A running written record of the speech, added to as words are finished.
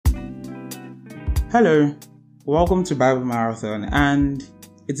Hello, welcome to Bible Marathon, and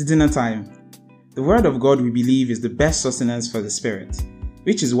it's dinner time. The Word of God, we believe, is the best sustenance for the spirit,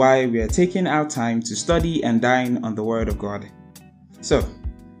 which is why we are taking our time to study and dine on the Word of God. So,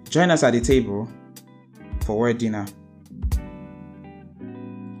 join us at the table for Word Dinner.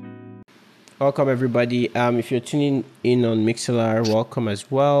 Welcome everybody. If you're tuning in on Mixlr, welcome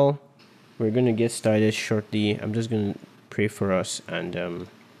as well. We're going to get started shortly. I'm just going to pray for us and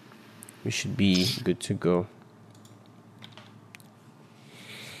we should be good to go.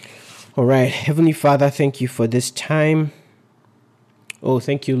 All right. Heavenly Father, thank you for this time. Oh,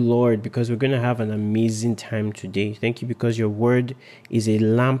 thank you, Lord, because we're going to have an amazing time today. Thank you because your word is a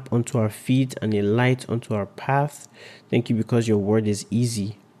lamp unto our feet and a light unto our path. Thank you because your word is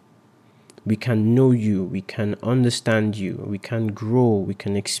easy. We can know you, we can understand you, we can grow, we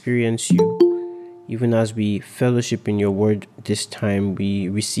can experience you. Even as we fellowship in your word this time, we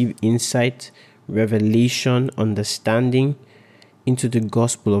receive insight, revelation, understanding into the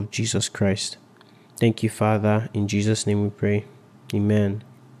gospel of Jesus Christ. Thank you, Father. In Jesus' name we pray. Amen.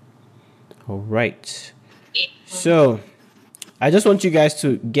 All right. So, I just want you guys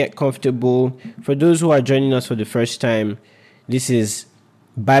to get comfortable. For those who are joining us for the first time, this is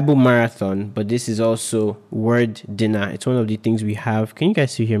Bible Marathon, but this is also Word Dinner. It's one of the things we have. Can you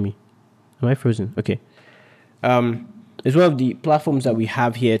guys still hear me? Am I frozen? Okay. It's one of the platforms that we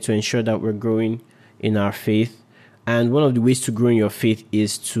have here to ensure that we're growing in our faith. And one of the ways to grow in your faith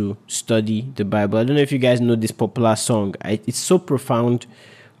is to study the Bible. I don't know if you guys know this popular song. It's so profound,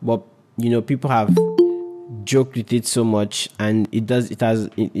 but people have joked with it so much, and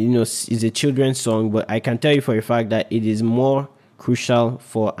it's a children's song, but I can tell you for a fact that it is more crucial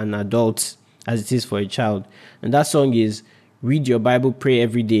for an adult as it is for a child. And that song is read your Bible, pray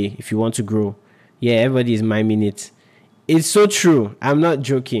every day if you want to grow. Yeah, everybody is miming it. It's so true. I'm not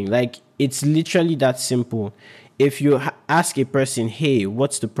joking. Like, it's literally that simple. If you ask a person, hey,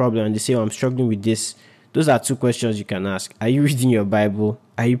 what's the problem? And they say, I'm struggling with this. Those are two questions you can ask. Are you reading your Bible?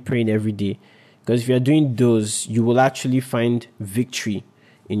 Are you praying every day? Because if you're doing those, you will actually find victory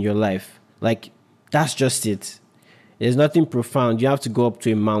in your life. Like, that's just it. There's nothing profound. You have to go up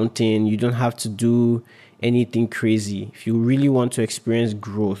to a mountain. You don't have to do anything crazy. If you really want to experience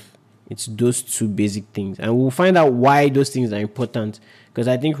growth, it's those two basic things. And we'll find out why those things are important, because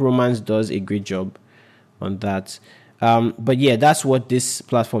I think Romans does a great job on that. But yeah, that's what this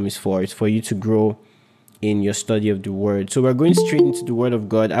platform is for. It's for you to grow in your study of the Word. So we're going straight into the Word of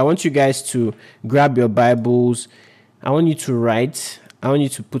God. I want you guys to grab your Bibles. I want you to write. I want you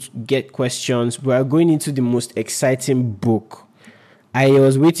to get questions. We are going into the most exciting book. I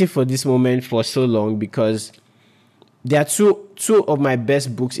was waiting for this moment for so long because there are two of my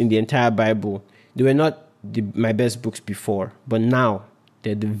best books in the entire Bible. They were not my best books before, but now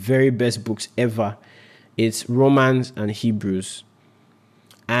they're the very best books ever. It's Romans and Hebrews.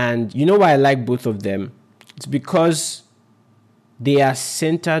 And you know why I like both of them? It's because they are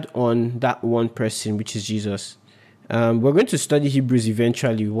centered on that one person, which is Jesus. We're going to study Hebrews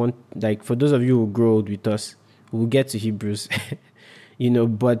eventually. For those of you who grow old with us, we'll get to Hebrews,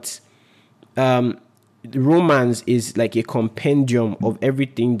 but Romans is like a compendium of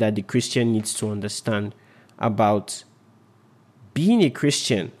everything that the Christian needs to understand about being a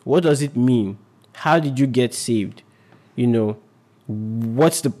Christian. What does it mean? How did you get saved?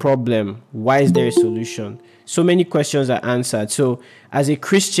 What's the problem? Why is there a solution? So many questions are answered. So as a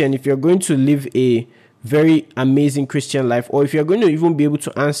Christian, if you're going to live a very amazing Christian life, or if you're going to even be able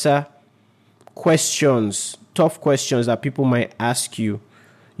to answer questions, tough questions that people might ask you,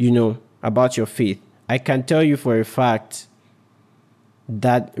 about your faith, I can tell you for a fact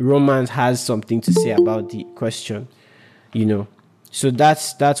that Romans has something to say about the question, So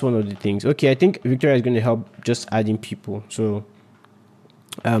that's one of the things. Okay, I think Victoria is going to help just adding people. So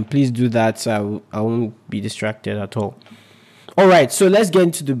please do that so I won't be distracted at all. All right, so let's get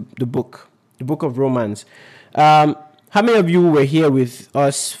into the book of Romans. How many of you were here with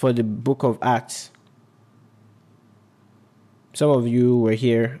us for the book of Acts? Some of you were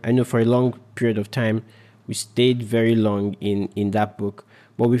here. I know for a long period of time. We stayed very long in that book,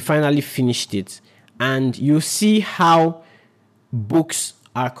 but we finally finished it. And you see how books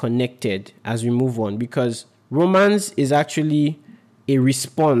are connected as we move on, because Romans is actually a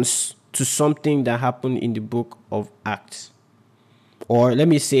response to something that happened in the book of Acts. Or let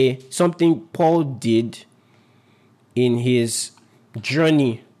me say, something Paul did in his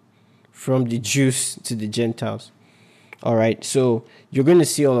journey from the Jews to the Gentiles. All right, so you're going to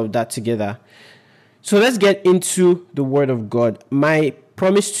see all of that together. So let's get into the Word of God. My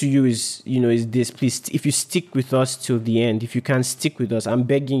promise to you is this. Please, if you stick with us till the end, if you can stick with us, I'm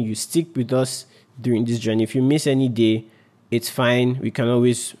begging you, stick with us during this journey. If you miss any day, it's fine. We can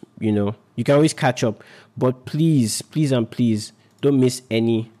always, you can always catch up. But please, please and please, don't miss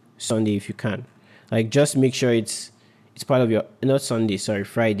any Sunday if you can. Like, just make sure it's part of your, not Sunday, sorry,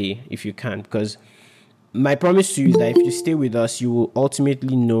 Friday, if you can. Because my promise to you is that if you stay with us, you will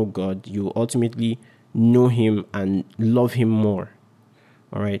ultimately know God. You will ultimately know Him and love Him more.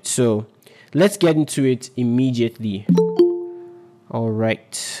 All right, so let's get into it immediately. All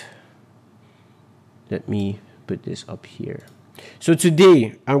right. Let me put this up here. So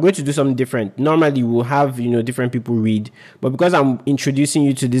today, I'm going to do something different. Normally, we'll have, different people read. But because I'm introducing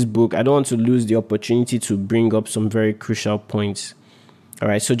you to this book, I don't want to lose the opportunity to bring up some very crucial points. All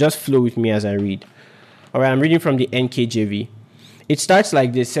right, so just flow with me as I read. All right, I'm reading from the NKJV. It starts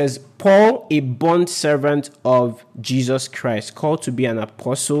like this. It says, Paul, a bond servant of Jesus Christ, called to be an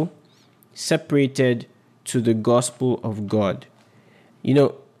apostle, separated to the gospel of God.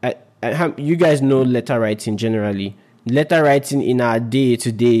 You guys know letter writing generally. Letter writing in our day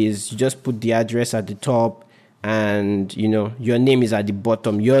today is you just put the address at the top and, your name is at the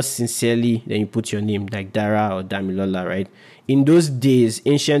bottom. Yours sincerely, then you put your name like Dara or Damilola, right? In those days,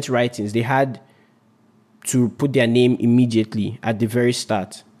 ancient writings, they had to put their name immediately at the very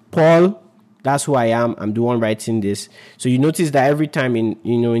start. Paul, that's who I am. I'm the one writing this. So you notice that every time in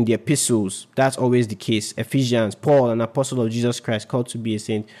the epistles, that's always the case. Ephesians, Paul, an apostle of Jesus Christ, called to be a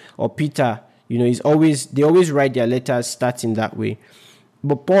saint. Or Peter, they always write their letters starting that way.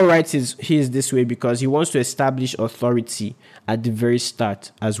 But Paul writes his this way because he wants to establish authority at the very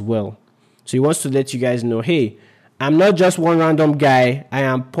start as well. So he wants to let you guys know, hey, I'm not just one random guy. I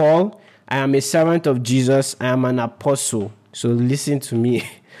am Paul. I am a servant of Jesus. I am an apostle. So listen to me.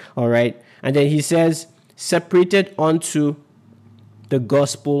 All right. And then he says, separated unto the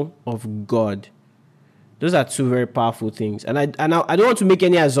gospel of God. Those are two very powerful things. And I don't want to make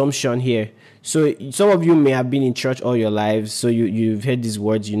any assumption here. So some of you may have been in church all your lives. So you've heard these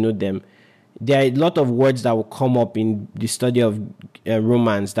words, you know them. There are a lot of words that will come up in the study of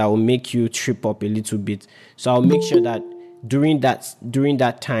Romans that will make you trip up a little bit. So I'll make sure that during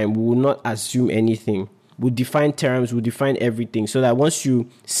that time, we will not assume anything. We'll define terms, we'll define everything so that once you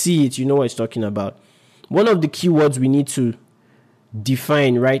see it, you know what it's talking about. One of the key words we need to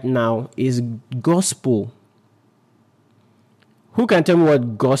define right now is gospel. Who can tell me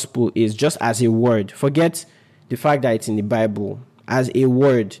what gospel is just as a word? Forget the fact that it's in the Bible. As a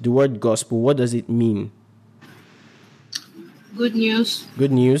word, the word gospel, what does it mean? Good news.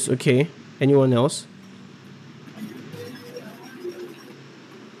 Good news, okay. Anyone else?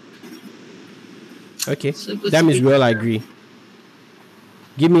 Okay, that means we all agree.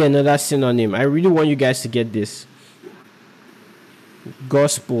 Give me another synonym. I really want you guys to get this.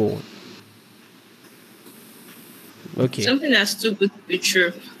 Gospel. Okay. Something that's too good to be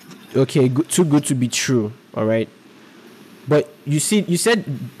true. Okay, too good to be true. All right. But you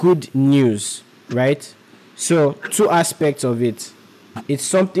said good news, right? So, two aspects of it. It's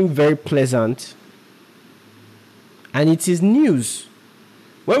something very pleasant, and it is news.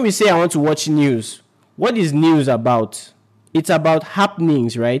 When we say I want to watch news, what is news about? It's about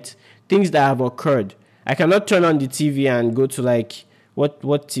happenings, right? Things that have occurred. I cannot turn on the TV and go to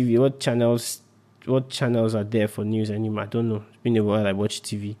what channels are there for news anymore? I don't know. It's been a while I watch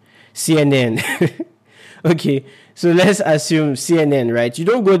TV. CNN. Okay, so let's assume CNN, right? You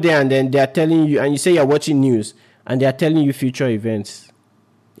don't go there and then they are telling you, and you say you're watching news, and they are telling you future events.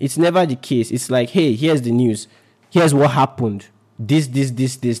 It's never the case. It's like, hey, here's the news. Here's what happened.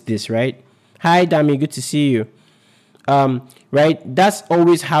 This, right? Hi, Dami, good to see you. Right? That's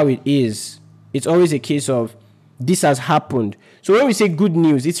always how it is. It's always a case of this has happened. So when we say good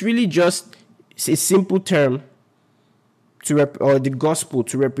news, it's really just a simple term or the gospel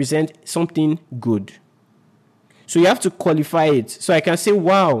to represent something good. So you have to qualify it. So I can say,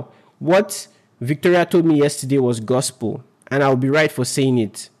 wow, what Victoria told me yesterday was gospel. And I'll be right for saying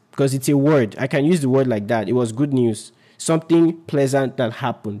it because it's a word. I can use the word like that. It was good news. Something pleasant that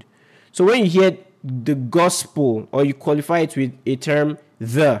happened. So when you hear the gospel or you qualify it with a term,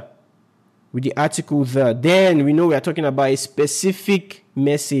 with the article then we know we are talking about a specific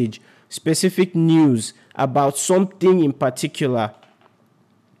message, specific news about something in particular.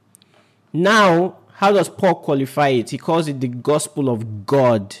 Now, how does Paul qualify it? He calls it the gospel of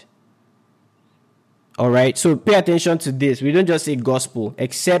God. All right, so pay attention to this. We don't just say gospel,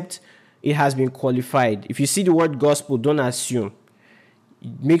 except it has been qualified. If you see the word gospel, don't assume.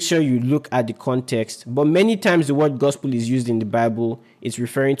 Make sure you look at the context. But many times the word gospel is used in the Bible. It's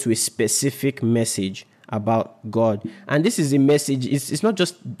referring to a specific message about God. And this is a message. It's not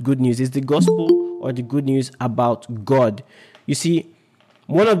just good news. It's the gospel or the good news about God. You see,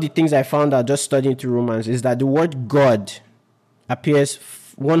 One of the things I found out just studying through Romans is that the word God appears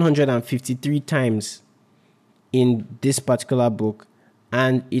 153 times in this particular book,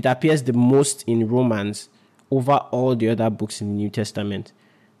 and it appears the most in Romans over all the other books in the New Testament.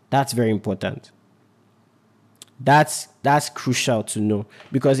 That's very important. That's crucial to know,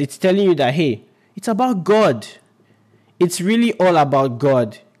 because it's telling you that, hey, it's about God. It's really all about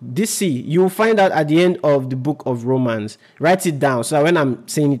God. You'll find out at the end of the book of Romans. Write it down so that when I'm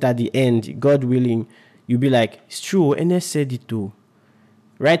saying it at the end, God willing, you'll be like, it's true, NS said it too.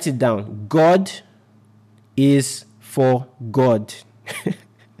 Write it down. God is for God.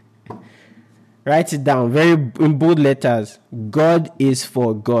 Write it down very in bold letters. God is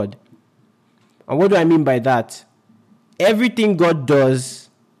for God. And what do I mean by that? Everything God does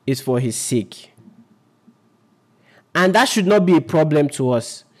is for his sake. And that should not be a problem to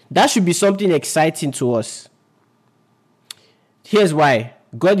us. That should be something exciting to us. Here's why.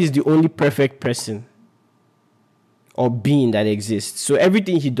 God is the only perfect person or being that exists. So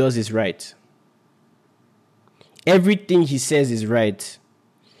everything he does is right. Everything he says is right.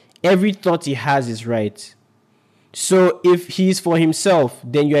 Every thought he has is right. So if he is for himself,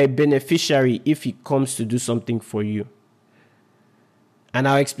 then you are a beneficiary if he comes to do something for you. And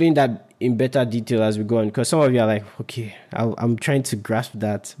I'll explain that in better detail as we go on, because some of you are like, okay, I'm trying to grasp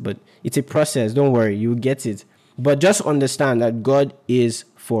that, but it's a process. Don't worry, you'll get it. But just understand that God is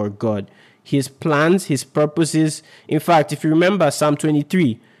for God. His plans, his purposes. In fact, if you remember Psalm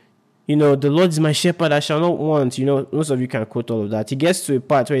 23, the Lord is my shepherd, I shall not want. Most of you can quote all of that. He gets to a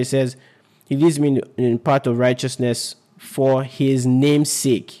part where he says, he leads me in path of righteousness for his name's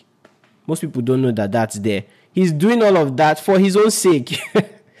sake. Most people don't know that that's there. He's doing all of that for his own sake.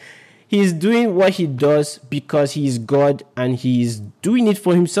 He's doing what he does because he is God and he is doing it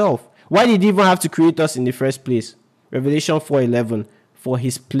for himself. Why did he even have to create us in the first place? Revelation 4:11, for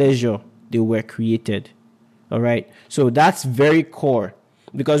his pleasure they were created. All right? So that's very core,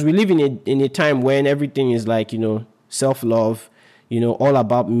 because we live in a time when everything is like, self-love, all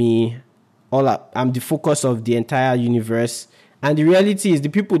about me, I'm the focus of the entire universe. And the reality is the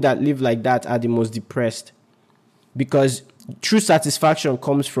people that live like that are the most depressed, because true satisfaction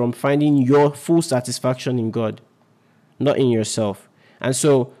comes from finding your full satisfaction in God, not in yourself. And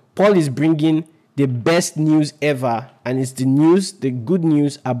so Paul is bringing the best news ever, and it's the good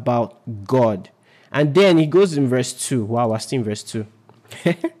news about God. And then he goes in verse 2. Wow, we're still in verse 2.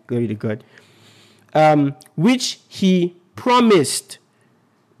 Glory to God. Which he promised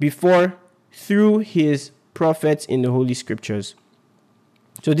before through his prophets in the Holy Scriptures.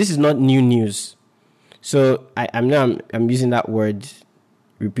 So this is not new news. So I'm using that word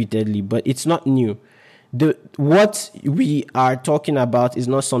repeatedly, but it's not new. What we are talking about is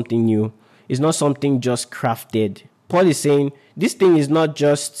not something new. It's not something just crafted. Paul is saying this thing is not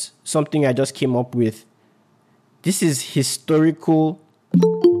just something I just came up with. This is historical,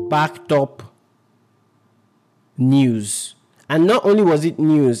 backed up news. And not only was it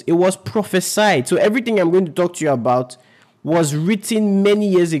news, it was prophesied. So everything I'm going to talk to you about was written many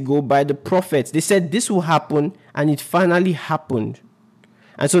years ago by the prophets. They said this will happen, and it finally happened.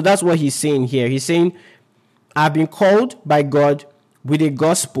 And so that's what he's saying here. He's saying, I've been called by God with a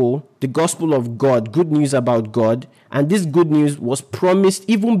gospel, the gospel of God, good news about God. And this good news was promised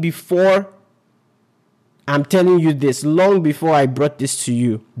even before I'm telling you this, long before I brought this to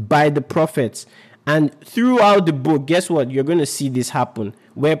you, by the prophets. And throughout the book, guess what? You're going to see this happen,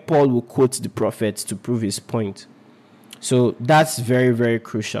 where Paul will quote the prophets to prove his point. So that's very, very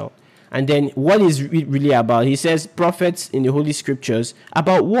crucial. And then what is it really about? He says prophets in the Holy Scriptures.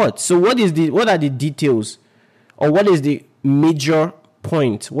 About what? So what are the details? Or what is the major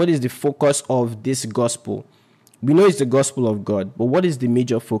point? What is the focus of this gospel? We know it's the gospel of God, but what is the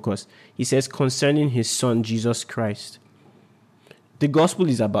major focus? He says concerning his son, Jesus Christ. The gospel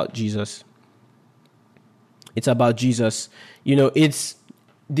is about Jesus. It's about Jesus. It's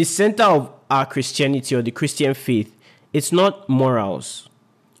the center of our Christianity or the Christian faith. It's not morals.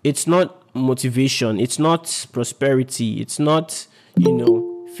 It's not motivation. It's not prosperity. It's not,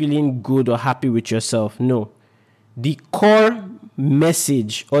 feeling good or happy with yourself. No. The core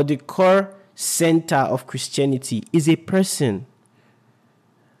message or the core center of Christianity is a person.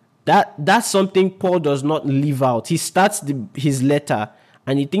 That's something Paul does not leave out. He starts his letter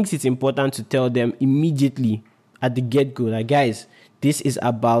and he thinks it's important to tell them immediately at the get-go, like, guys, this is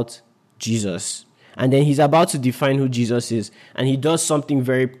about Jesus. And then he's about to define who Jesus is. And he does something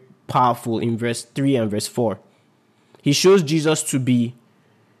very powerful in verse 3 and verse 4. He shows Jesus to be,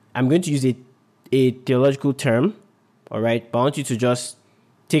 I'm going to use a theological term, all right? But I want you to just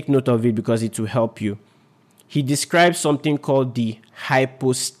take note of it because it will help you. he describes something called the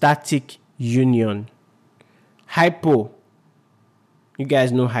hypostatic union. Hypo. You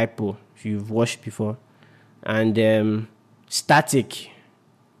guys know hypo if you've watched before. And static.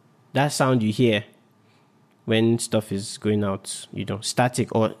 That sound you hear when stuff is going out,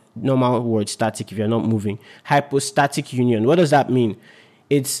 static, or normal word static if you're not moving. Hypostatic union. What does that mean?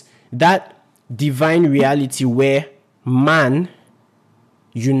 It's that divine reality where man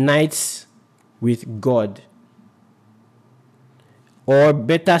unites with God. Or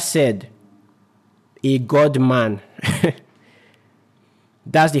better said, a God-man.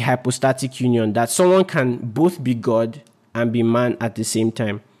 That's the hypostatic union, that someone can both be God and be man at the same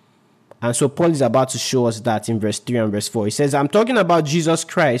time. And so Paul is about to show us that in verse 3 and verse 4. He says, I'm talking about Jesus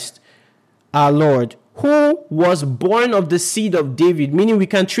Christ, our Lord, who was born of the seed of David, meaning we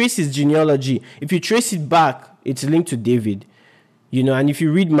can trace his genealogy. If you trace it back, it's linked to David. And if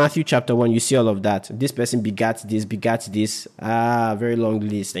you read Matthew chapter 1, you see all of that. This person begat this. Very long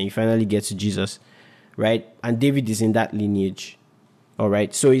list. And you finally get to Jesus, right? And David is in that lineage. All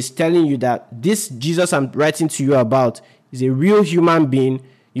right. So he's telling you that this Jesus I'm writing to you about is a real human being.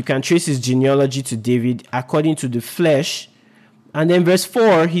 You can trace his genealogy to David according to the flesh. And then verse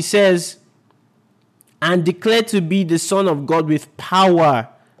 4, he says, and declared to be the Son of God with power.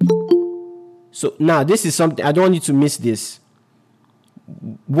 So now this is something, I don't want you to miss this.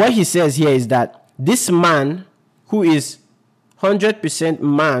 What he says here is that this man who is 100%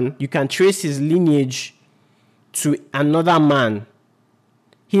 man, you can trace his lineage to another man.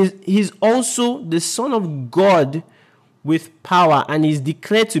 He's also the Son of God with power, and is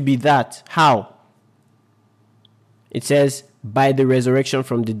declared to be that. How? It says, by the resurrection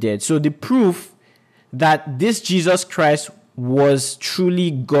from the dead. So the proof that this Jesus Christ was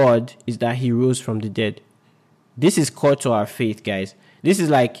truly God is that he rose from the dead. This is core to our faith, guys. This is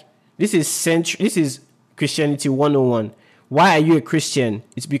Christianity 101. Why are you a Christian?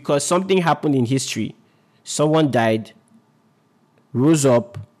 It's because something happened in history. Someone died, rose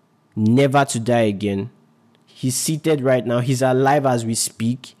up, never to die again. He's seated right now. He's alive as we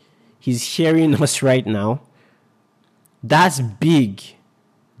speak. He's hearing us right now. That's big.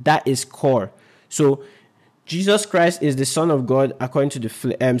 That is core. So Jesus Christ is the Son of God according to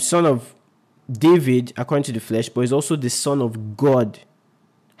the Son of David according to the flesh, but he's also the Son of God.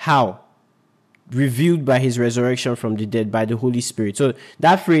 How? Revealed by his resurrection from the dead by the Holy Spirit. So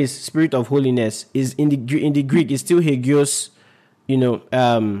that phrase, Spirit of Holiness, is in the Greek is still Hagios,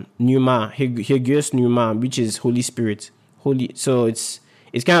 pneuma, Hagios pneuma, which is Holy Spirit. Holy. So it's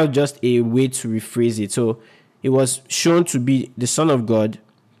kind of just a way to rephrase it. So it was shown to be the Son of God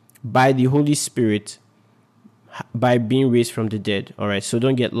by the Holy Spirit by being raised from the dead. All right. So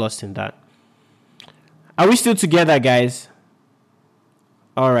don't get lost in that. Are we still together, guys?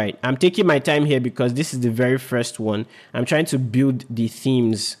 All right. I'm taking my time here because this is the very first one. I'm trying to build the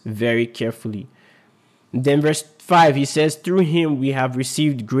themes very carefully. Then verse 5, he says, through him we have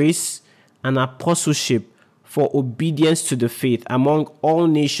received grace and apostleship for obedience to the faith among all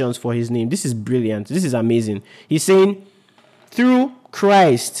nations for his name. This is brilliant. This is amazing. He's saying, through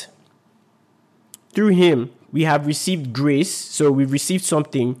Christ, through him, we have received grace. So we've received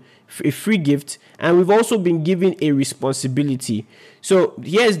something, a free gift, and we've also been given a responsibility. So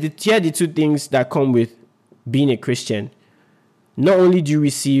here are the two things that come with being a Christian. Not only do you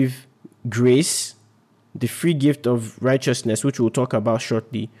receive grace, the free gift of righteousness, which we'll talk about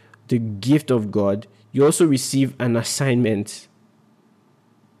shortly, the gift of God, you also receive an assignment.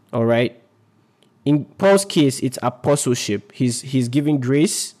 All right? In Paul's case, it's apostleship. He's giving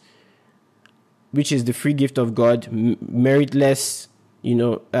grace, which is the free gift of God, meritless.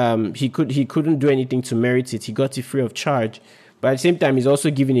 He couldn't do anything to merit it. He got it free of charge. But at the same time, he's also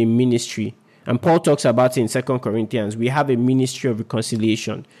giving a ministry. And Paul talks about it in 2 Corinthians. We have a ministry of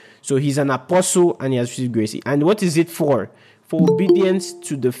reconciliation. So he's an apostle and he has received grace. And what is it for? For obedience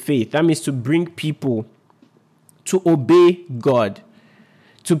to the faith. That means to bring people to obey God,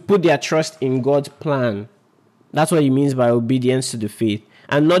 to put their trust in God's plan. That's what he means by obedience to the faith.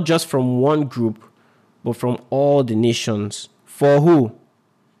 And not just from one group, but from all the nations. For who?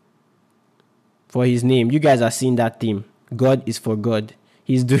 For his name. You guys are seeing that theme. God is for God.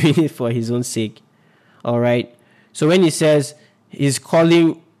 He's doing it for his own sake. All right. So when he says he's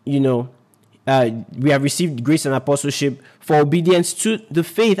calling, we have received grace and apostleship for obedience to the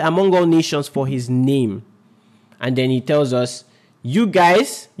faith among all nations for his name. And then he tells us, you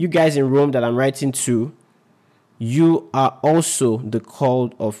guys in Rome that I'm writing to, you are also the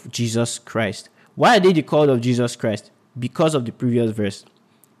called of Jesus Christ. Why are they the called of Jesus Christ? Because of the previous verse.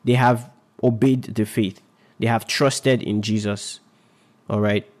 They have obeyed the faith. They have trusted in Jesus. All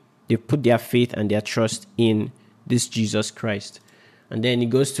right. They put their faith and their trust in this Jesus Christ. And then he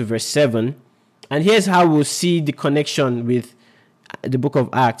goes to verse 7. And here's how we'll see the connection with the book of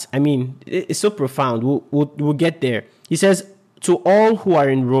Acts. I mean, it's so profound. We'll get there. He says, to all who are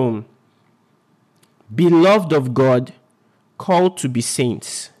in Rome, beloved of God, called to be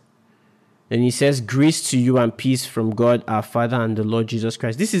saints. Then he says, grace to you and peace from God our Father and the Lord Jesus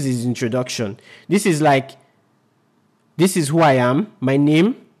Christ. This is his introduction. This is like, this is who I am, my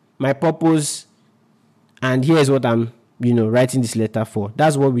name, my purpose, and here's what I'm, writing this letter for.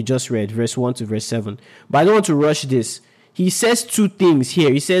 That's what we just read, verse 1 to verse 7. But I don't want to rush this. He says two things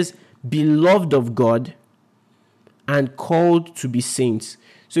here. He says, beloved of God and called to be saints.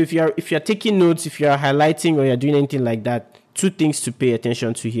 So if you're taking notes, if you're highlighting or you're doing anything like that, two things to pay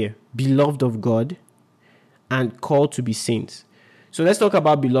attention to here. Beloved of God and called to be saints. So let's talk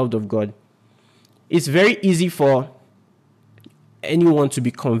about beloved of God. It's very easy for anyone to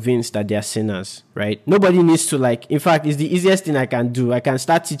be convinced that they are sinners, right? Nobody needs to in fact, it's the easiest thing I can do. I can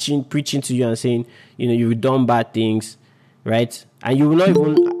start preaching to you and saying, you've done bad things, right? And you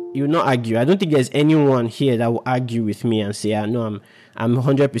will not argue. I don't think there's anyone here that will argue with me and say, no, I'm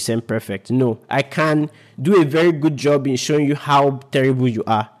 100% perfect. No, I can do a very good job in showing you how terrible you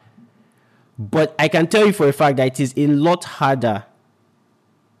are. But I can tell you for a fact that it is a lot harder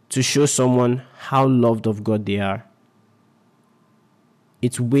to show someone how loved of God they are.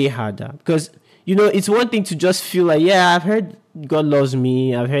 It's way harder because, it's one thing to just feel like, yeah, I've heard God loves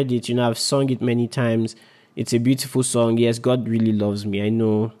me. I've heard it, I've sung it many times. It's a beautiful song. Yes, God really loves me. I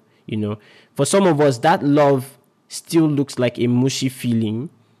know, For some of us, that love still looks like a mushy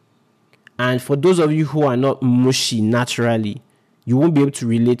feeling. And for those of you who are not mushy naturally, you won't be able to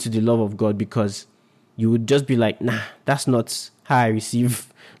relate to the love of God because you would just be like, nah, that's not how I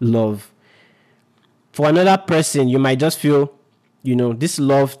receive love. For another person, you might just feel, this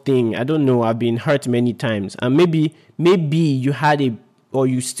love thing, I don't know, I've been hurt many times. And maybe you had or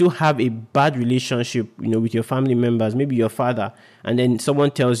you still have a bad relationship, with your family members, maybe your father, and then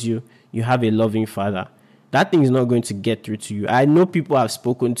someone tells you you have a loving father. That thing is not going to get through to you. I know people I've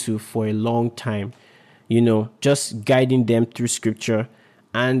spoken to for a long time, just guiding them through scripture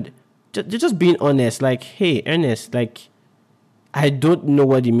and just being honest, like, hey, Ernest, I don't know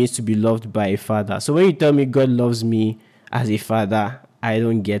what it means to be loved by a father. So when you tell me God loves me as a father, I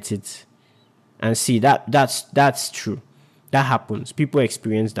don't get it. And see, that's true. That happens. People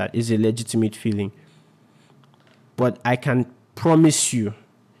experience that. It's a legitimate feeling. But I can promise you,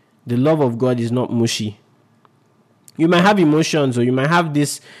 the love of God is not mushy. You might have emotions, or you might have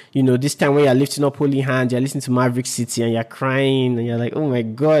this, this time when you're lifting up holy hands, you're listening to Maverick City and you're crying and you're like, oh my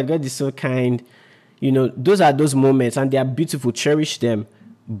God, God is so kind. Those are those moments and they are beautiful. Cherish them.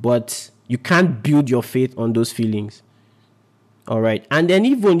 But you can't build your faith on those feelings. All right. And then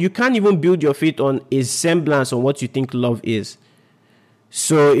you can't even build your faith on a semblance on what you think love is.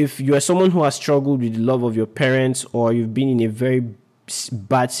 So if you are someone who has struggled with the love of your parents, or you've been in a very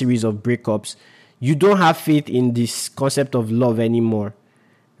bad series of breakups, you don't have faith in this concept of love anymore,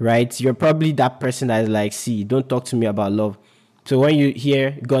 right? You're probably that person that is like, see, don't talk to me about love. So when you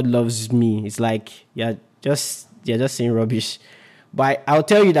hear God loves me, it's like, you're just saying rubbish. But I'll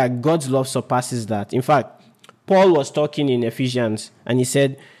tell you that God's love surpasses that. In fact, Paul was talking in Ephesians and he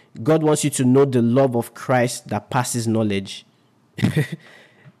said, God wants you to know the love of Christ that passes knowledge.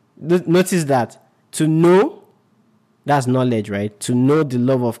 Notice that. To know, that's knowledge, right? To know the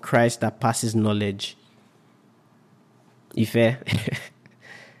love of Christ that passes knowledge. Ife.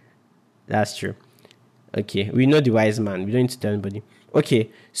 That's true. Okay, we know the wise man. We don't need to tell anybody.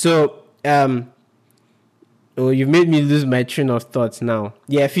 Okay, so, you've made me lose my train of thoughts now.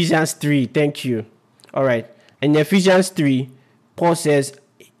 Yeah, Ephesians 3, thank you. All right. In Ephesians 3, Paul says,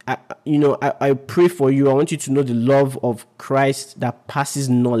 I pray for you. I want you to know the love of Christ that passes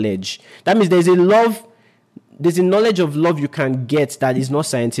knowledge. That means there's a knowledge of love you can get that is not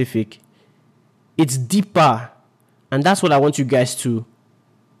scientific. It's deeper. And that's what I want you guys to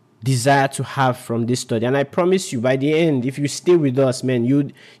desire to have from this study. And I promise you, by the end, if you stay with us, man,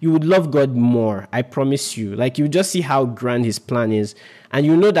 you would love God more. I promise you. You just see how grand his plan is. And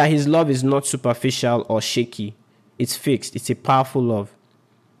you know that his love is not superficial or shaky. It's fixed. It's a powerful love.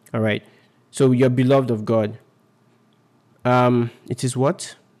 All right. So you're beloved of God. It is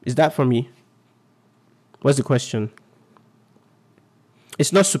what? Is that for me? What's the question?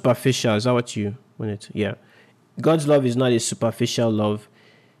 It's not superficial. Is that what you wanted to? Yeah. God's love is not a superficial love.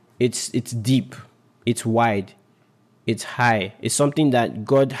 It's deep. It's wide. It's high. It's something that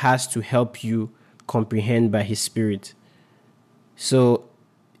God has to help you comprehend by his Spirit. So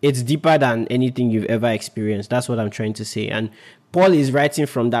it's deeper than anything you've ever experienced. That's what I'm trying to say. And Paul is writing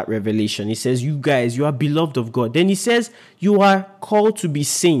from that revelation. He says, you guys, you are beloved of God. Then he says, you are called to be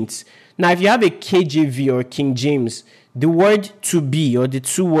saints. Now, if you have a KJV or King James, the word to be, or the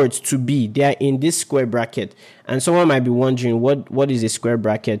two words to be, they are in this square bracket. And someone might be wondering, what is a square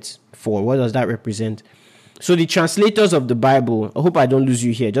bracket for? What does that represent? So the translators of the Bible, I hope I don't lose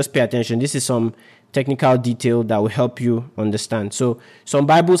you here. Just pay attention. This is some technical detail that will help you understand. So some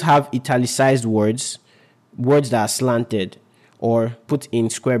Bibles have italicized words that are slanted or put in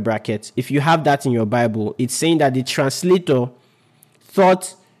square brackets. If you have that in your Bible, it's saying that the translator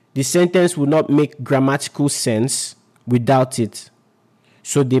thought the sentence would not make grammatical sense without it.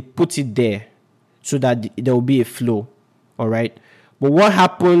 So they put it there so that there will be a flow. All right. But what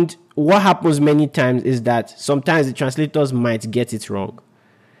happens many times is that sometimes the translators might get it wrong.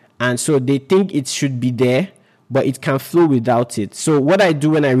 And so they think it should be there, but it can flow without it. So what I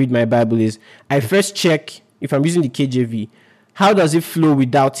do when I read my Bible is I first check, if I'm using the KJV, how does it flow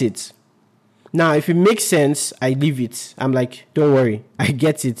without it? Now, if it makes sense, I leave it. I'm like, don't worry, I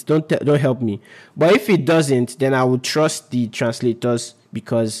get it. Don't help me. But if it doesn't, then I will trust the translators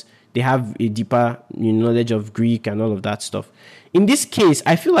because they have a deeper knowledge of Greek and all of that stuff. In this case,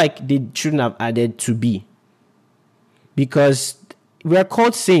 I feel like they shouldn't have added to be, because we are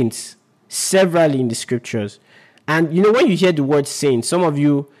called saints severally in the scriptures. And when you hear the word saint, some of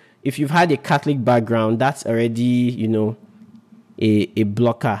you, if you've had a Catholic background, that's already a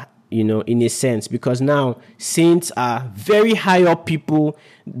blocker, in a sense, because now saints are very high up people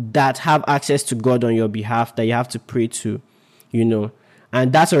that have access to God on your behalf that you have to pray to,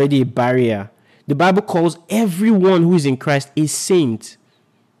 and that's already a barrier. The Bible calls everyone who is in Christ a saint,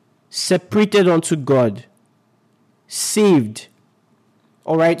 separated unto God, saved.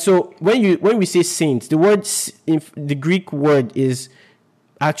 All right. So when we say saint, the Greek word is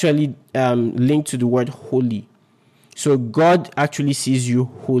actually linked to the word holy. So God actually sees you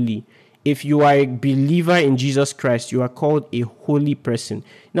holy. If you are a believer in Jesus Christ, you are called a holy person.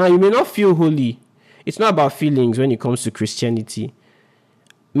 Now, you may not feel holy. It's not about feelings when it comes to Christianity.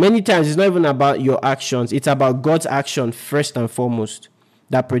 Many times, it's not even about your actions. It's about God's action first and foremost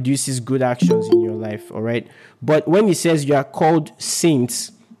that produces good actions in your life, all right? But when he says you are called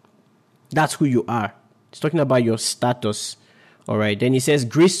saints, that's who you are. It's talking about your status, all right? Then he says,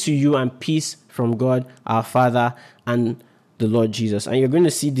 grace to you and peace from God, our Father, and the Lord Jesus. And you're going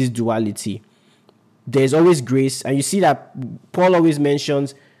to see this duality. There's always grace, and you see that Paul always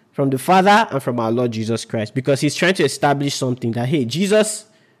mentions from the Father and from our Lord Jesus Christ, because he's trying to establish something that, hey, Jesus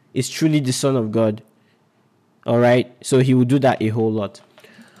is truly the Son of God. All right? So he will do that a whole lot.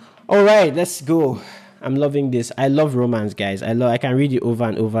 All right, let's go. I'm loving this. I love Romans, guys. I can read it over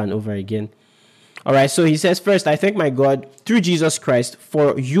and over and over again. All right, so he says, first, I thank my God through Jesus Christ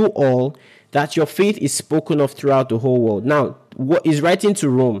for you all, that your faith is spoken of throughout the whole world. Now, what is writing to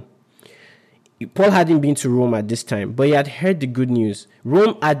Rome? Paul hadn't been to Rome at this time, but he had heard the good news.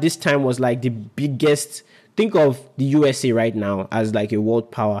 Rome at this time was like the biggest. Think of the USA right now as like a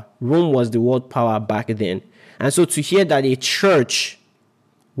world power. Rome was the world power back then. And so to hear that a church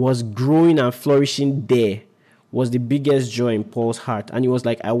was growing and flourishing there was the biggest joy in Paul's heart. And he was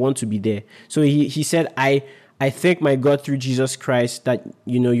like, I want to be there. So he said, I thank my God through Jesus Christ that,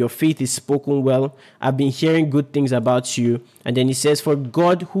 your faith is spoken well. I've been hearing good things about you. And then he says, for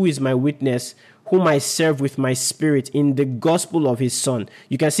God, who is my witness, whom I serve with my spirit in the gospel of his Son.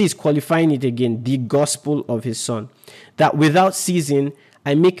 You can see he's qualifying it again, the gospel of his Son. That without ceasing,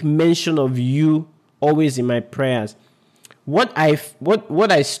 I make mention of you always in my prayers. What I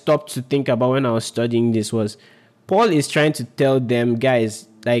stopped to think about when I was studying this was, Paul is trying to tell them, guys,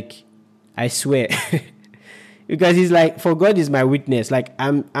 like, I swear, because he's like, for God is my witness. Like,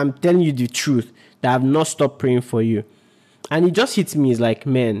 I'm telling you the truth, that I've not stopped praying for you. And it just hits me. It's like,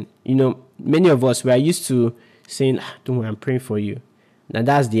 man, many of us, we are used to saying, don't worry, I'm praying for you. Now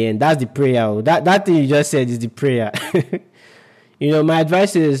that's the end. That's the prayer. That thing you just said is the prayer. My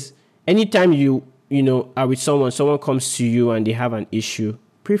advice is, anytime you are with someone comes to you and they have an issue,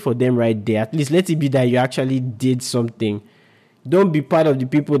 pray for them right there. At least let it be that you actually did something. Don't be part of the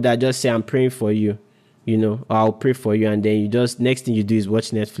people that just say, I'm praying for you, or I'll pray for you. And then next thing you do is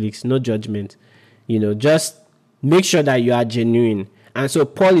watch Netflix. No judgment. Just make sure that you are genuine. And so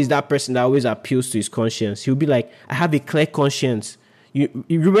Paul is that person that always appeals to his conscience. He'll be like, I have a clear conscience. You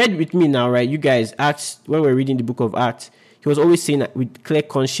read with me now, right? You guys, Acts, when we're reading the book of Acts, he was always saying that with clear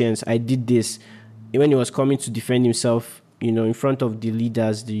conscience, I did this. When he was coming to defend himself, in front of the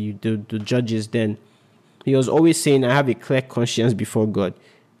leaders, the judges then, he was always saying, I have a clear conscience before God.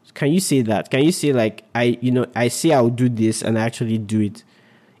 Can you say that? Can you say like, I say I'll do this and I actually do it?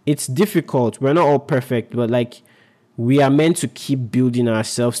 It's difficult. We're not all perfect, but like we are meant to keep building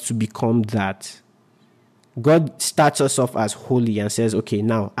ourselves to become that. God starts us off as holy and says, okay,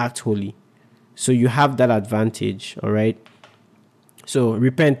 now act holy. So you have that advantage, all right? So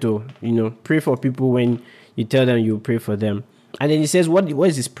repent, pray for people when you tell them you pray for them. And then he says, what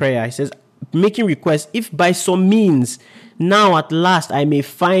is his prayer? He says, making requests, if by some means, now at last I may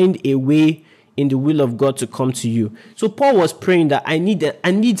find a way in the will of God to come to you. So Paul was praying that I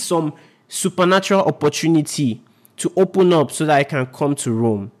need some supernatural opportunity to open up so that I can come to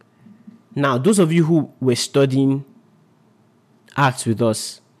Rome. Now, those of you who were studying Acts with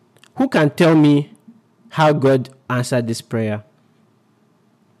us, who can tell me how God answered this prayer?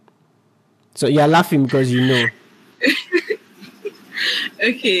 So you're laughing because you know.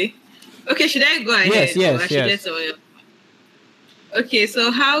 Okay, should I go ahead? Yes. Okay,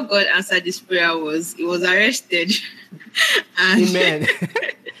 so how God answered this prayer was, he was arrested. And Amen.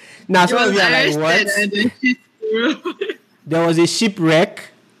 Now, some of you are like, what? There was a shipwreck.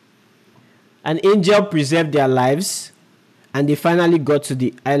 An angel preserved their lives, and they finally got to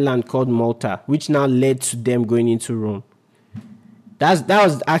the island called Malta, which now led to them going into Rome. That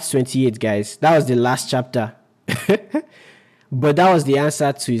was Acts 28, guys. That was the last chapter. But that was the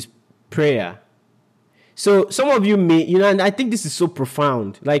answer to his prayer. So some of you may, and I think this is so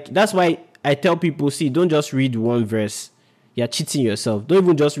profound. Like, that's why I tell people, see, don't just read one verse. You're cheating yourself. Don't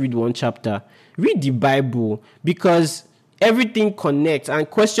even just read one chapter. Read the Bible, because everything connects, and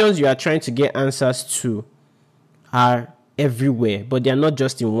questions you are trying to get answers to are everywhere, but they are not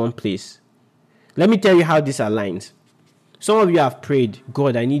just in one place. Let me tell you how this aligns. Some of you have prayed,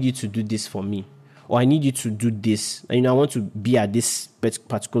 God, I need you to do this for me, or I need you to do this. And I want to be at this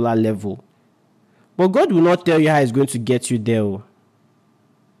particular level. But God will not tell you how He's going to get you there.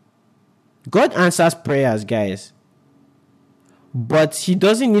 God answers prayers, guys. But He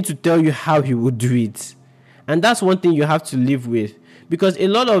doesn't need to tell you how He will do it. And that's one thing you have to live with. Because a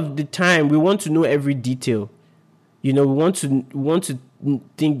lot of the time, we want to know every detail. We want to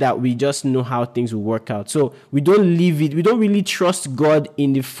think that we just know how things will work out. So we don't leave it. We don't really trust God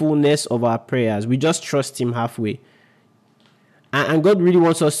in the fullness of our prayers. We just trust Him halfway. And God really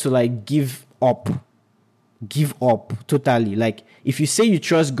wants us to give up. Give up totally. Like, if you say you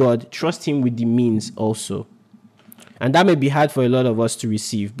trust God, trust Him with the means also. And that may be hard for a lot of us to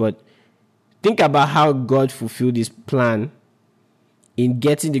receive, but think about how God fulfilled His plan in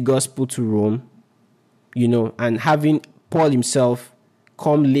getting the gospel to Rome, and having Paul himself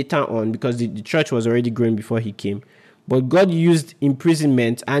come later on, because the church was already growing before he came. But God used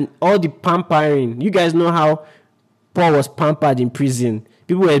imprisonment and all the pampering. You guys know how Paul was pampered in prison.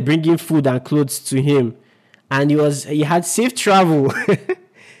 People were bringing food and clothes to him. And he had safe travel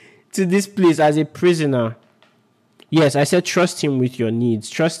to this place as a prisoner. Yes, I said trust Him with your needs.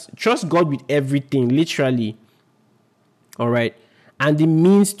 Trust God with everything, literally. All right? And the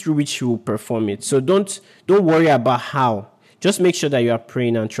means through which He will perform it. So don't worry about how. Just make sure that you are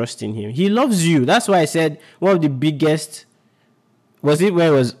praying and trusting Him. He loves you. That's why I said one of the biggest, was it where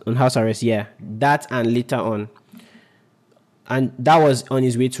it was on house arrest? Yeah, that and later on. And that was on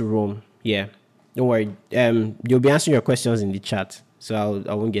his way to Rome. Yeah, don't worry. You'll be answering your questions in the chat, so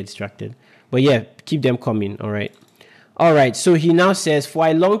I won't get distracted. But yeah, keep them coming, all right? All right, so he now says, for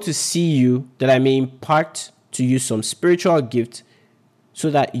I long to see you, that I may impart to you some spiritual gift, so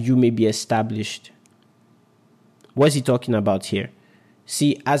that you may be established. What's he talking about here?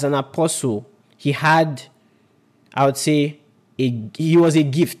 See, as an apostle, he had, I would say, he was a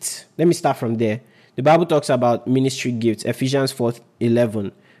gift. Let me start from there. The Bible talks about ministry gifts, Ephesians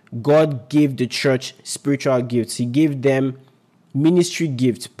 4:11. God gave the church spiritual gifts. He gave them ministry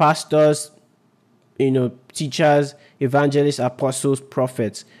gifts, pastors, teachers, evangelists, apostles,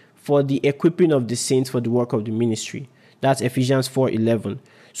 prophets, for the equipping of the saints for the work of the ministry. That's Ephesians 4:11.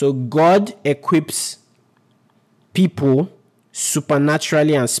 So God equips people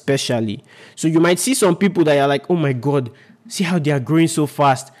supernaturally and specially. So you might see some people that are like, oh my God, see how they are growing so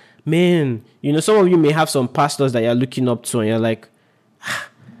fast. Man, some of you may have some pastors that you're looking up to and you're like,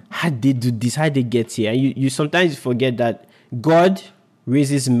 how'd they do this? How'd they get here? And you sometimes forget that God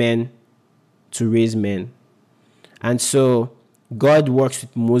raises men to raise men. And so God works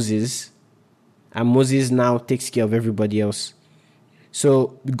with Moses, and Moses now takes care of everybody else.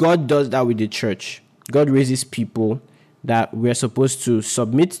 So God does that with the church. God raises people that we're supposed to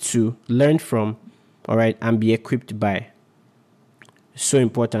submit to, learn from, all right, and be equipped by. So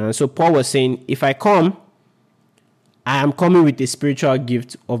important. And so Paul was saying, if I come, I am coming with a spiritual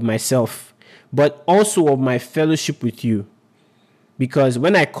gift of myself, but also of my fellowship with you. Because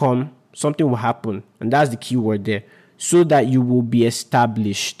when I come, something will happen. And that's the key word there. so that you will be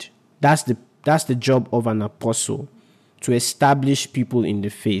established. That's the job of an apostle, to establish people in the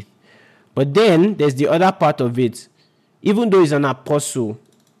faith. But then there's the other part of it. Even though he's an apostle,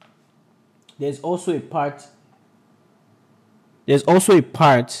 there's also a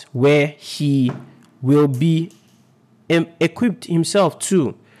part where he will be equipped himself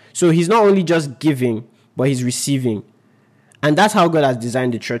too. So he's not only just giving, but he's receiving. And that's how God has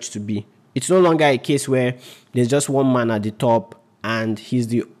designed the church to be. It's no longer a case where there's just one man at the top and he's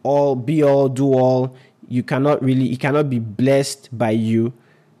the all, be all, do all. He cannot be blessed by you.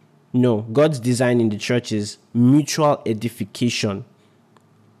 No, God's design in the church is mutual edification.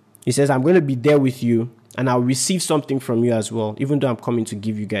 He says, I'm going to be there with you and I'll receive something from you as well, even though I'm coming to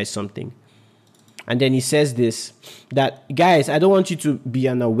give you guys something. And then he says this, that, guys, I don't want you to be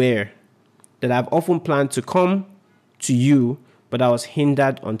unaware that I've often planned to come to you, but I was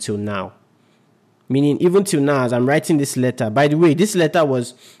hindered until now. Meaning, even till now, as I'm writing this letter. By the way, this letter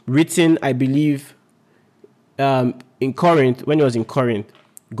was written, I believe, in Corinth, when he was in Corinth,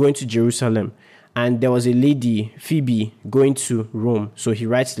 going to Jerusalem. And there was a lady, Phoebe, going to Rome. So he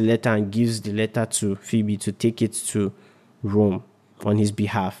writes the letter and gives the letter to Phoebe to take it to Rome on his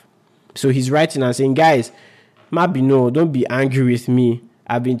behalf. So he's writing and saying, guys, maybe no, don't be angry with me.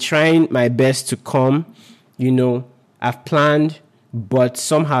 I've been trying my best to come. I've planned, but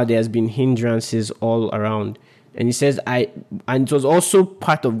somehow there's been hindrances all around. And he says, and it was also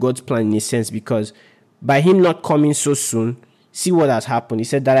part of God's plan in a sense, because by him not coming so soon, see what has happened. He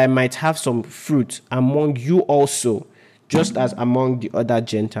said that I might have some fruit among you also, just as among the other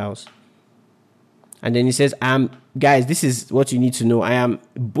Gentiles. And then he says, guys, this is what you need to know. I am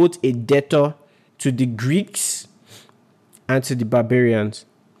both a debtor to the Greeks and to the barbarians,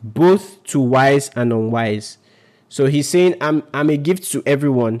 both to wise and unwise. So he's saying, I'm a gift to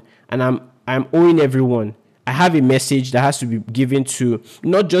everyone, and I'm owing everyone. I have a message that has to be given to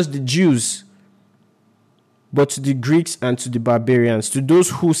not just the Jews, but to the Greeks and to the barbarians, to those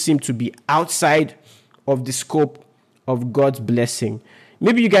who seem to be outside of the scope of God's blessing.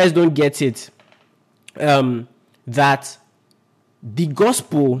 Maybe you guys don't get it, that the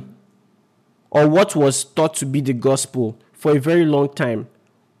gospel, or what was thought to be the gospel for a very long time,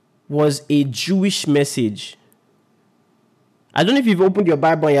 was a Jewish message. I don't know if you've opened your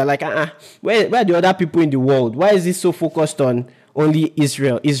Bible and you're like, where are the other people in the world? Why is this so focused on only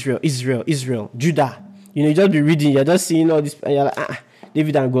Israel, Judah? You just be reading, you're just seeing all this, and you're like,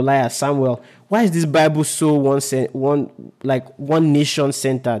 David and Goliath, Samuel. Why is this Bible so one nation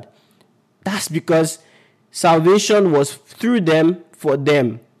centered? That's because salvation was through them, for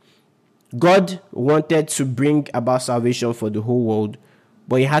them. God wanted to bring about salvation for the whole world,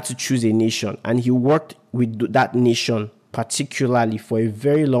 but he had to choose a nation, and he worked with that nation particularly for a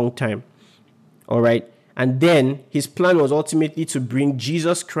very long time. All right. And then his plan was ultimately to bring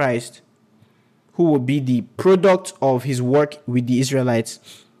Jesus Christ, who will be the product of his work with the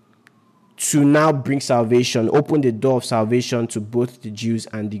Israelites, to now bring salvation, open the door of salvation to both the Jews